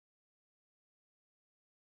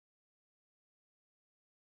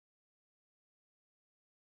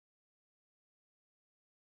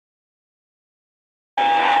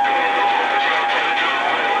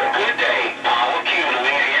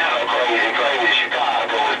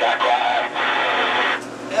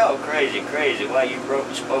crazy, crazy, why you broke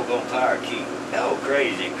and spoke on power key. Oh,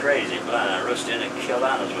 crazy, crazy, blind, roasting in the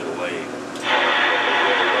Carolinas with a wave.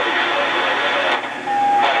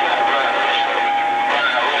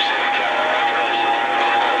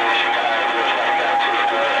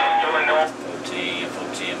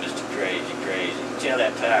 Tell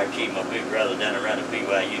that power key, my big brother down around the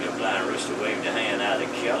BYU, the blind rooster waved a hand out of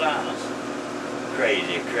the Carolinas.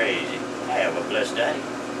 Crazy, crazy. Have a blessed day.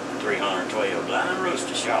 312 blind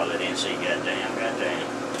rooster, Charlotte, NC, goddamn, goddamn.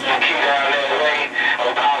 Key down that way,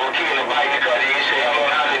 on power key in the bike, because you say I'm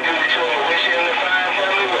on how to do it to him, wish him to find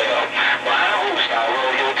family well. Blind rooster, I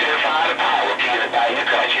roll you to the fire, the power key in the bike, the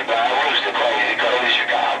country. Blind rooster, crazy, go to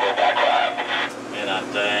Chicago, back up. And I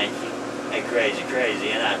thank you. Hey, crazy,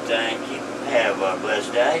 crazy, and I thank you. Have a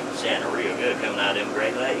blessed day. Sounding real good coming out of them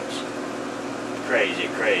Great Lakes. Crazy,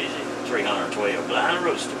 crazy. 312 blind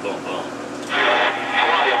rooster, boom, boom.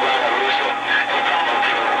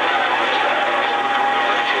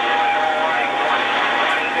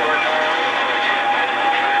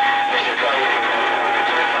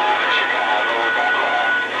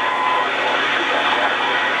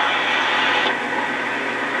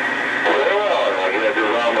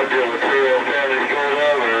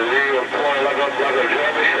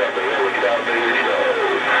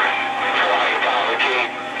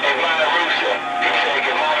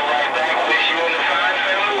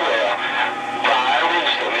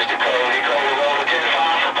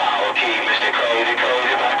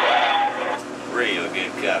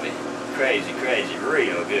 Crazy, crazy,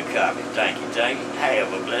 real good copy. Thank you, thank you.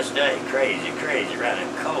 Have a blessed day. Crazy, crazy, running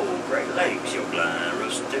cold Great Lakes, your blind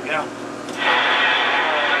rooster to go.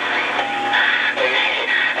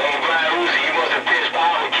 Hey, blind rooster, you must have pissed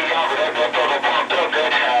power key off of that motherfucker pumped up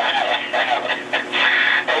that time.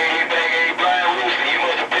 Hey, blind rooster, you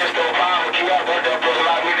must have pissed on power key off that motherfucker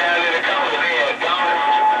locked me down in the corner there, gone.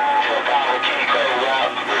 So power key closed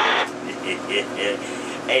out.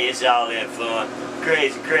 Hey, it's all in fun.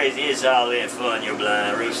 Crazy, crazy, it's all in fun, your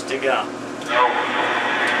blind rooster to go.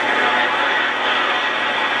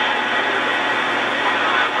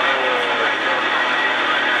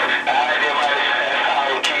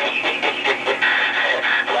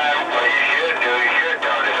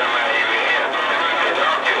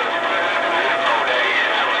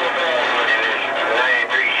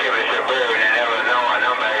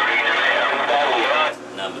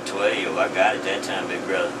 I got it that time, big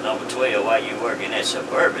brother. Number 12, while you working at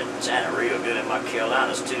Suburban, sounded real good in my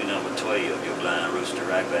Carolinas too. Number 12, your blind rooster,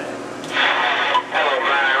 right back. Hello,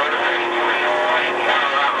 blind rooster.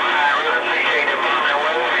 Appreciate the morning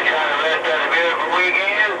weather. We trying to rest us good for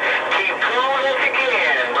weekend. Keep cool as you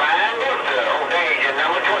can, blind rooster. Oh, danger,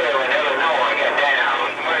 number 12 in Illinois. Get down.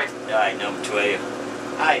 All right, number 12.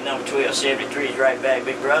 All right, number 12, 73 is right back,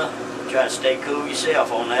 big brother. Try to stay cool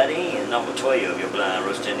yourself on that end. Number 12, your blind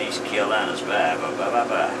rooster in East Carolinas. Bye, bye, bye, bye,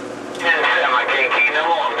 bye. I can't keep no